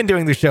mean, you've been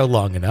doing the show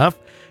long enough.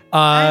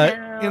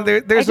 I know.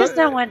 I just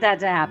don't want that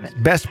to happen.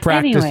 Best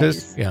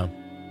practices. Anyways,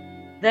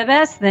 the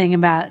best thing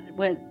about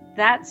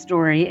that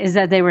story is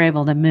that they were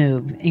able to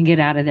move and get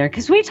out of there.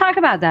 Because we talk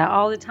about that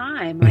all the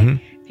time.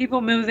 Like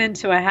people move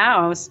into a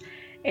house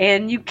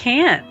and you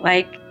can't.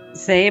 Like,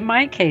 say in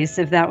my case,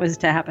 if that was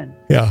to happen.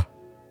 Yeah.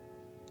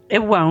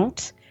 It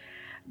won't.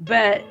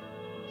 But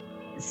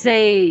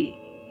say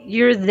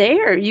you're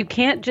there. You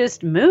can't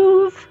just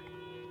move.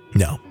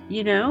 No.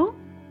 You know?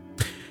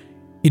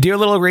 You do a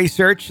little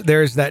research.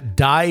 There's that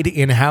Died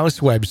in House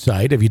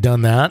website. Have you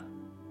done that?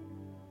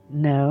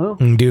 No. You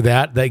can do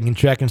that. They can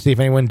check and see if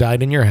anyone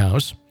died in your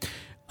house.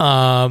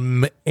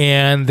 And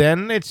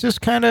then it's just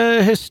kind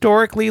of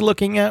historically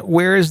looking at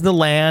where is the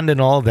land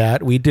and all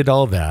that. We did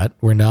all that.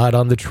 We're not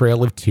on the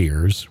Trail of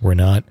Tears. We're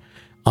not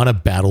on a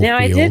battlefield. Now,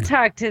 I did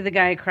talk to the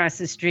guy across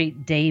the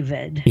street,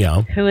 David,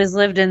 who has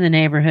lived in the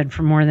neighborhood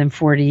for more than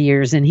 40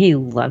 years, and he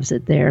loves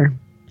it there.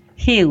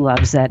 He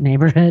loves that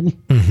neighborhood.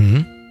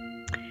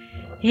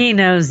 He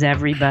knows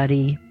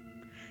everybody.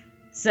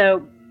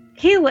 So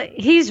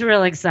he's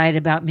real excited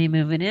about me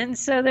moving in,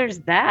 so there's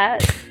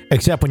that.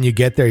 Except when you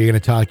get there, you're going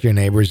to talk to your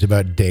neighbors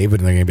about David,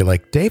 and they're going to be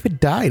like, David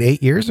died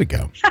 8 years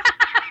ago.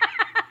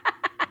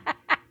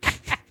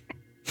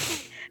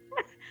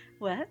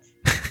 What?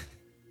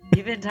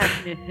 You've been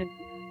talking to him?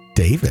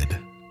 David?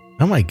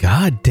 Oh my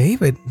God,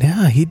 David.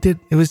 Yeah, he did.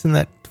 It was in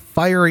that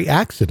fiery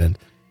accident.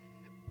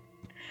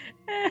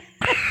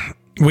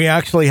 We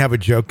actually have a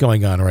joke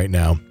going on right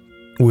now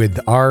with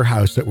our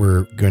house that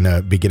we're going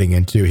to be getting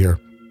into here,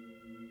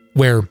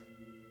 where,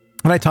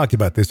 and I talked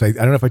about this, I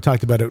don't know if I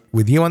talked about it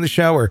with you on the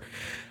show, or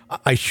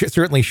I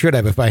certainly should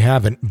have if I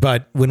haven't,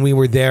 but when we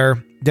were there,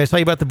 did I tell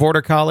you about the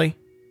Border Collie?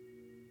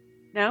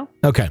 No.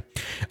 Okay.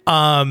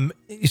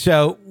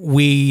 So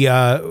we,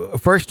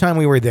 first time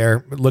we were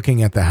there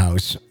looking at the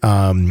house,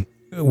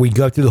 we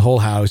go through the whole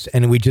house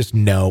and we just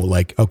know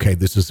like, okay,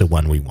 this is the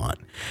one we want.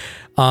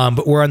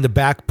 But we're on the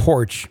back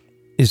porch,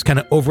 is kind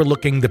of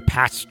overlooking the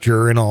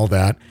pasture and all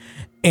that.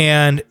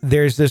 And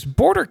there's this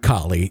Border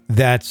Collie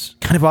that's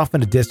kind of off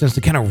in a distance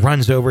that kind of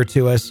runs over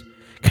to us,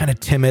 kind of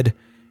timid,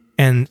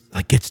 and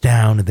like gets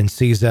down and then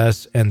sees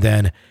us and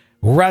then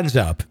runs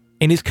up.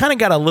 And he's kind of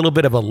got a little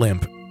bit of a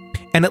limp.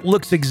 And it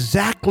looks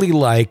exactly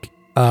like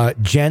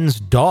Jen's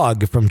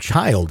dog from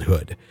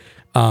childhood.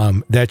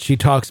 that she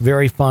talks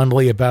very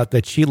fondly about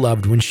that she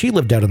loved when she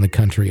lived out in the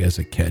country as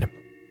a kid.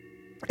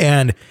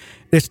 And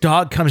this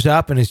dog comes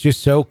up and is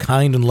just so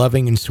kind and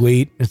loving and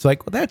sweet. It's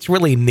like, well, that's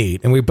really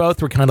neat. And we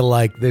both were kind of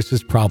like, this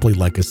is probably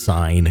like a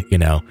sign, you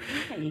know,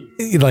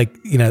 like,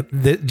 you know,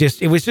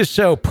 it was just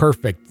so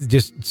perfect,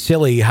 just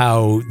silly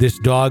how this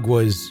dog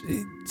was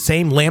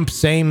same limp,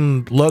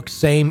 same look,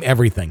 same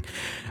everything.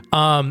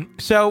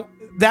 So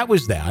that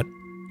was that.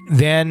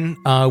 Then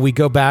we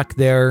go back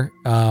there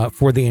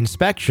for the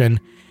inspection.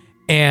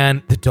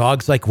 And the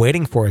dog's like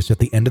waiting for us at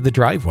the end of the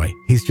driveway.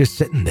 He's just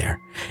sitting there.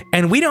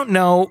 And we don't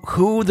know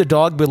who the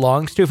dog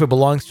belongs to, if it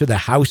belongs to the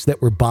house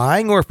that we're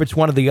buying or if it's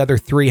one of the other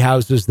 3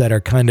 houses that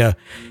are kind of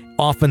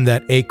off in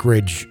that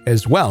acreage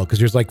as well. Because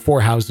there's like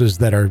 4 houses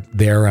that are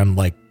there on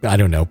like, I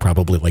don't know,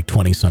 probably like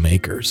 20 some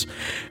acres.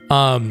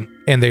 And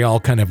they all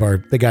kind of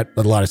they got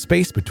a lot of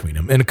space between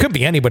them. And it could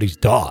be anybody's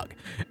dog.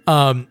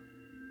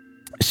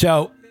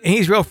 So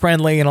he's real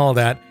friendly and all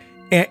that.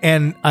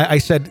 And I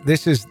said,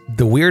 this is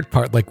the weird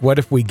part. Like, what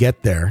if we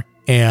get there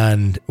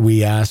and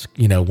we ask,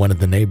 you know, one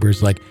of the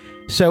neighbors, like,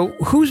 so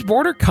whose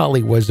border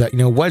collie was that? You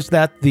know, was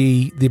that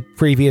the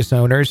previous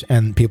owners?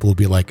 And people will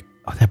be like,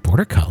 oh, that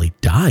border collie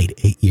died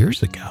 8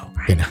 years ago.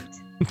 Right. You know,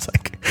 it's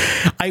like,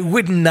 I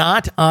would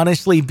not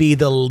honestly be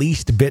the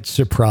least bit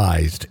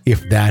surprised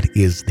if that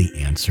is the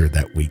answer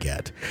that we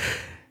get.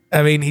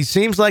 I mean, he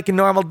seems like a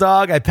normal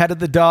dog. I petted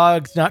the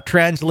dog. It's not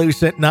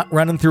translucent, not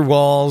running through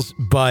walls,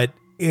 but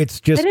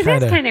it's just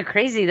kind of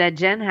crazy that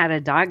Jen had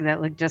a dog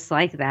that looked just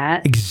like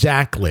that.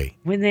 Exactly.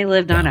 When they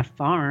lived on a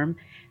farm.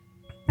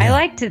 Yeah. I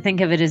like to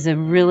think of it as a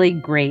really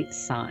great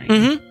sign.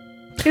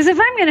 Because if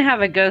I'm going to have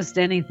a ghost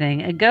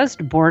anything, a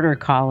ghost border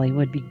collie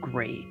would be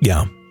great.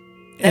 Yeah.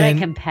 That I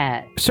can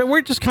pet. So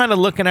we're just kind of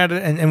looking at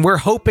it and we're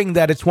hoping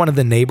that it's one of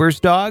the neighbor's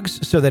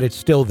dogs so that it's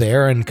still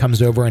there and comes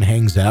over and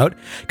hangs out.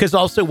 Because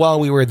also while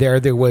we were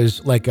there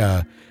was like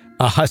a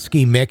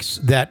husky mix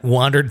that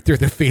wandered through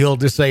the field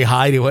to say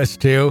hi to us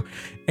too.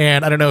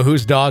 And I don't know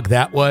whose dog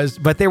that was,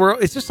 but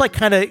it's just like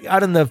kind of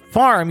out on the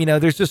farm, you know,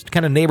 there's just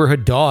kind of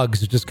neighborhood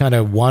dogs that just kind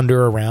of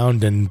wander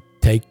around and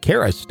take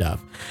care of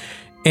stuff.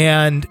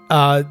 And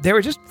they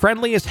were just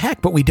friendly as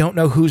heck, but we don't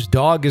know whose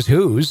dog is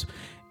whose.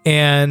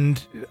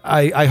 And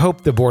I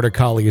hope the border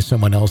collie is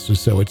someone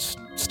else's, so it's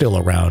still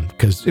around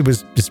because it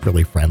was just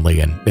really friendly.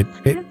 And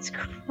that's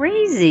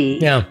crazy.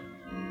 Yeah.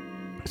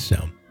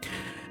 So.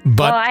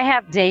 But, well, I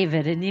have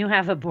David and you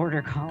have a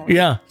border collie.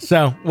 Yeah,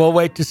 so we'll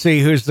wait to see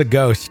who's the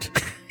ghost.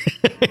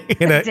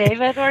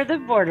 David or the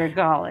border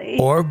collie.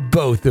 Or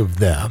both of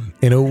them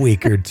in a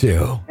week or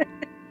two.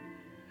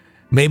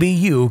 Maybe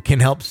you can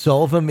help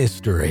solve a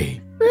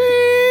mystery.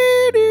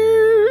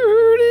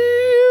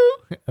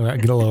 I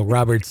get a little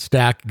Robert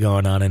Stack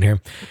going on in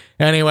here.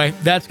 Anyway,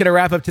 that's going to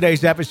wrap up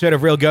today's episode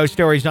of Real Ghost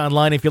Stories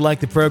Online. If you like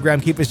the program,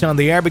 keep us on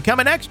the air.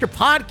 Become an extra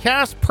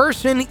podcast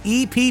person,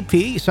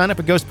 EPP. Sign up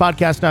at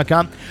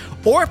ghostpodcast.com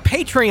or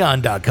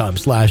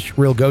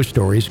patreon.com/Real Ghost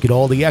Stories. Get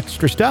all the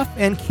extra stuff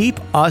and keep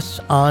us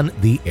on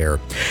the air.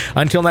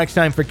 Until next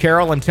time, for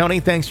Carol and Tony,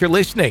 thanks for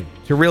listening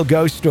to Real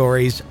Ghost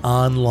Stories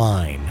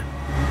Online.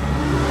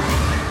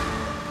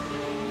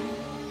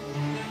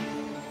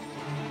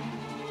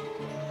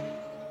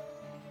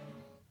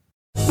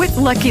 With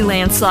Lucky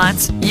Land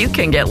Slots, you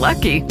can get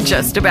lucky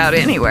just about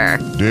anywhere.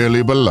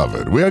 Dearly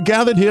beloved, we are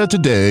gathered here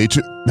today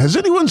to... Has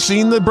anyone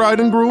seen the bride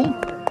and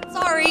groom?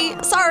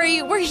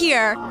 Sorry, we're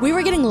here. We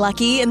were getting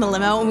lucky in the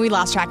limo and we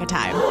lost track of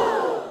time.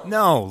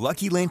 No,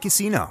 Lucky Land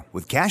Casino,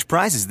 with cash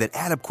prizes that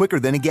add up quicker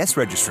than a guest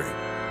registry.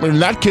 In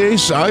that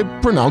case, I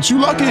pronounce you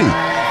lucky.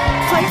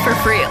 Play for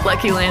free at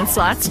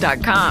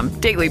LuckyLandSlots.com.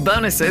 Daily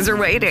bonuses are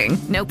waiting.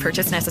 No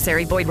purchase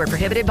necessary. Void where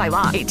prohibited by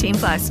law.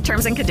 18+.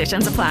 Terms and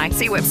conditions apply.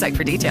 See website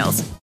for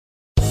details.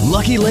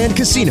 Lucky Land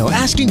Casino,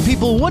 asking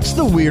people, what's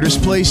the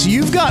weirdest place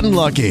you've gotten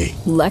lucky?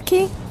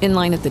 Lucky? In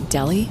line at the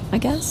deli, I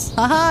guess?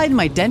 Aha, in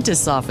my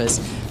dentist's office.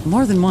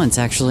 More than once,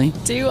 actually.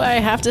 Do I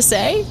have to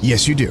say?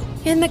 Yes, you do.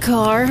 In the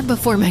car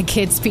before my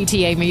kids'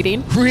 PTA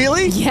meeting.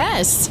 Really?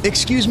 Yes.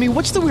 Excuse me,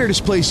 what's the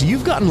weirdest place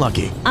you've gotten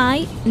lucky?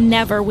 I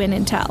never win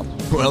and tell.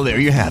 Well, there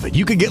you have it.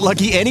 You can get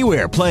lucky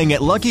anywhere, playing at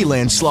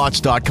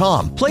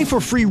LuckyLandSlots.com. Play for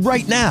free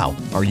right now.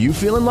 Are you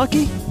feeling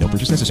lucky? No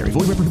purchase necessary.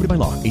 Void where prohibited by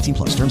law.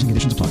 18+. Terms and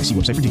conditions apply. See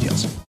website for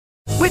details.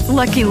 With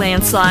Lucky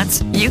Land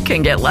Slots, you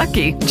can get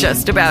lucky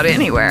just about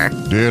anywhere.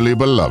 Dearly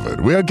beloved,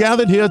 we are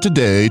gathered here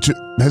today to...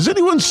 Has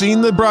anyone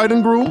seen the bride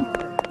and groom?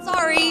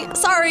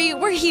 Sorry,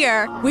 we're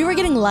here. We were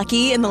getting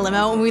lucky in the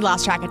limo and we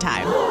lost track of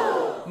time.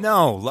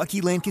 No,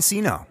 Lucky Land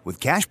Casino, with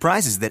cash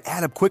prizes that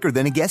add up quicker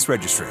than a guest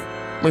registry.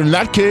 In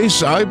that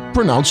case, I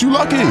pronounce you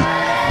lucky.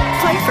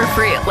 Play for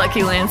free at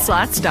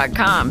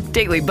LuckyLandSlots.com.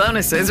 Daily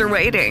bonuses are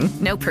waiting.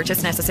 No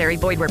purchase necessary.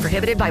 Void where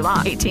prohibited by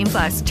law.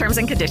 18+. Terms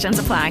and conditions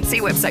apply. See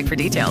website for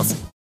details.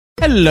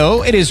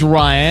 Hello, it is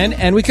Ryan,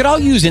 and we could all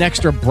use an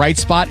extra bright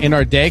spot in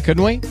our day,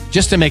 couldn't we?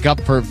 Just to make up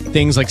for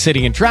things like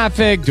sitting in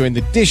traffic, doing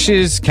the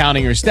dishes,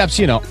 counting your steps,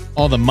 you know,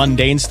 all the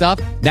mundane stuff.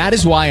 That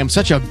is why I'm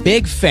such a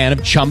big fan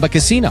of Chumba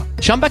Casino.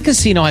 Chumba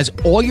Casino has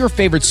all your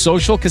favorite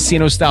social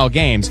casino-style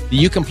games that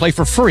you can play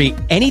for free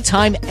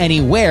anytime,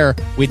 anywhere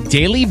with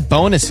daily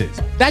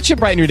bonuses. That should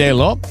brighten your day a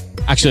little.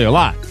 Actually, a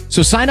lot.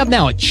 So sign up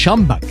now at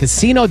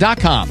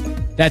ChumbaCasino.com.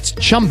 That's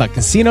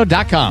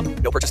ChumbaCasino.com.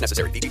 No purchase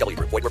necessary. VGW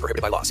Group. Void where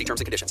prohibited by law. See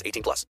terms and conditions.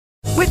 18+.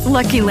 With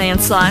Lucky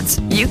Land Slots,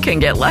 you can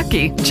get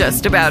lucky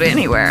just about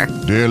anywhere.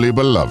 Dearly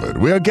beloved,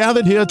 we are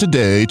gathered here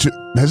today to...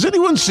 Has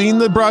anyone seen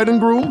the bride and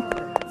groom?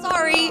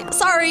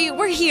 Sorry,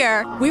 we're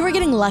here. We were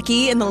getting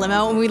lucky in the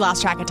limo and we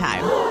lost track of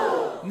time.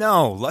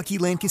 No, Lucky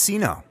Land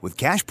Casino, with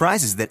cash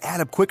prizes that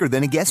add up quicker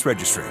than a guest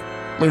registry.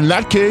 In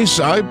that case,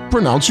 I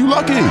pronounce you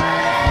lucky.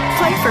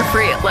 Play for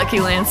free at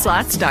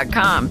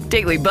LuckyLandSlots.com.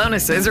 Daily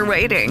bonuses are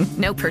waiting.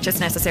 No purchase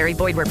necessary.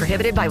 Void where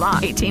prohibited by law.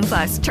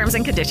 18+. Terms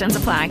and conditions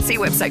apply. See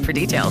website for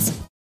details.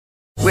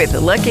 With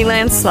Lucky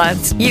Land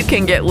Slots, you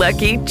can get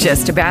lucky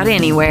just about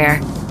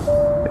anywhere.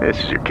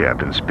 This is your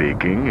captain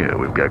speaking.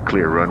 We've got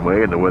clear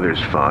runway and the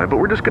weather's fine, but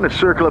we're just going to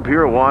circle up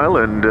here a while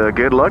and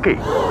get lucky.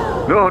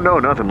 No,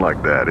 nothing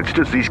like that. It's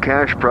just these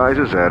cash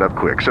prizes add up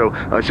quick. So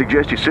I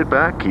suggest you sit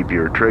back, keep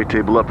your tray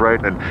table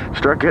upright, and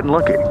start getting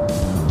lucky.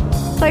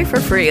 Play for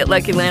free at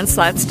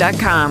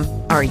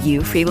LuckyLandSlots.com. Are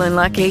you feeling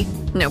lucky?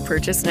 No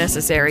purchase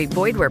necessary.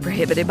 Void where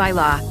prohibited by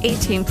law.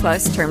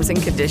 18+ terms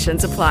and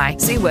conditions apply.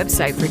 See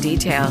website for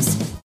details.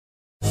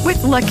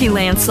 With Lucky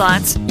Land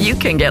Slots, you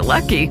can get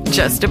lucky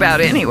just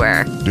about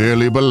anywhere.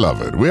 Dearly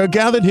beloved, we are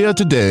gathered here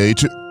today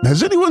to...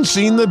 Has anyone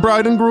seen the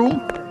bride and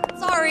groom?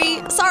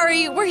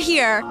 Sorry, we're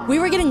here. We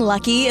were getting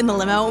lucky in the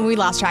limo and we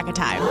lost track of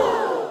time.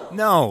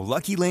 No,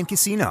 Lucky Land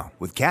Casino,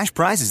 with cash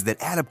prizes that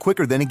add up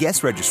quicker than a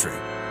guest registry.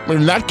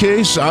 In that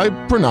case, I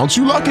pronounce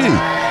you lucky.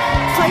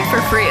 Play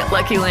for free at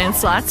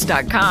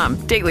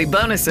LuckyLandSlots.com. Daily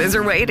bonuses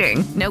are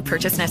waiting. No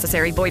purchase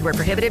necessary. Void where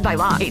prohibited by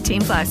law.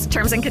 18+.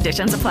 Terms and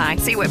conditions apply.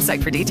 See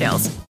website for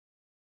details.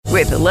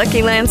 With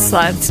Lucky Land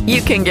Slots,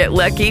 you can get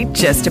lucky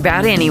just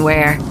about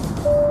anywhere.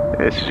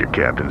 This is your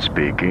captain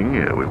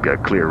speaking. We've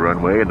got clear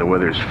runway and the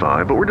weather's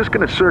fine, but we're just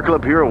going to circle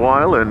up here a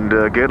while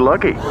and get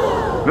lucky.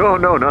 No,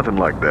 nothing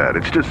like that.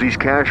 It's just these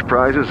cash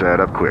prizes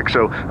add up quick.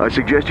 So I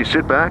suggest you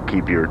sit back,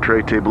 keep your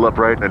tray table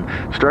upright, and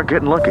start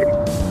getting lucky.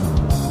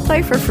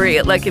 Play for free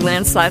at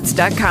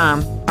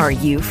LuckyLandSlots.com. Are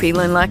you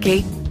feeling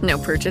lucky? No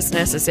purchase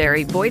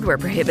necessary. Void where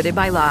prohibited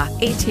by law.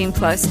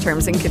 18+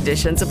 terms and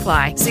conditions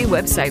apply. See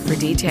website for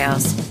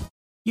details.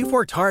 You've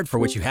worked hard for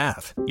what you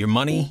have. Your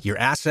money, your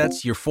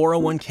assets, your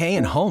 401k,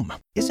 and home.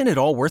 Isn't it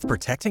all worth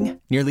protecting?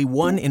 Nearly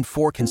 1 in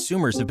 4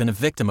 consumers have been a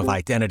victim of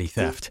identity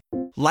theft.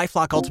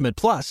 LifeLock Ultimate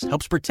Plus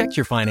helps protect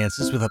your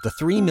finances with up to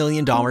 $3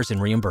 million in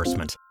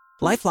reimbursement.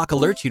 LifeLock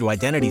alerts you to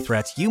identity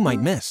threats you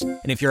might miss. And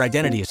if your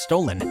identity is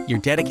stolen, your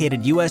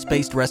dedicated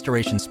U.S.-based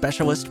restoration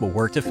specialist will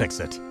work to fix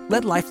it.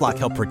 Let LifeLock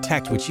help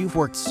protect what you've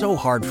worked so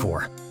hard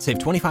for. Save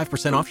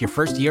 25% off your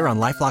first year on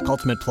LifeLock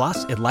Ultimate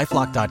Plus at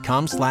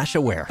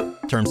LifeLock.com/aware.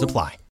 Terms apply.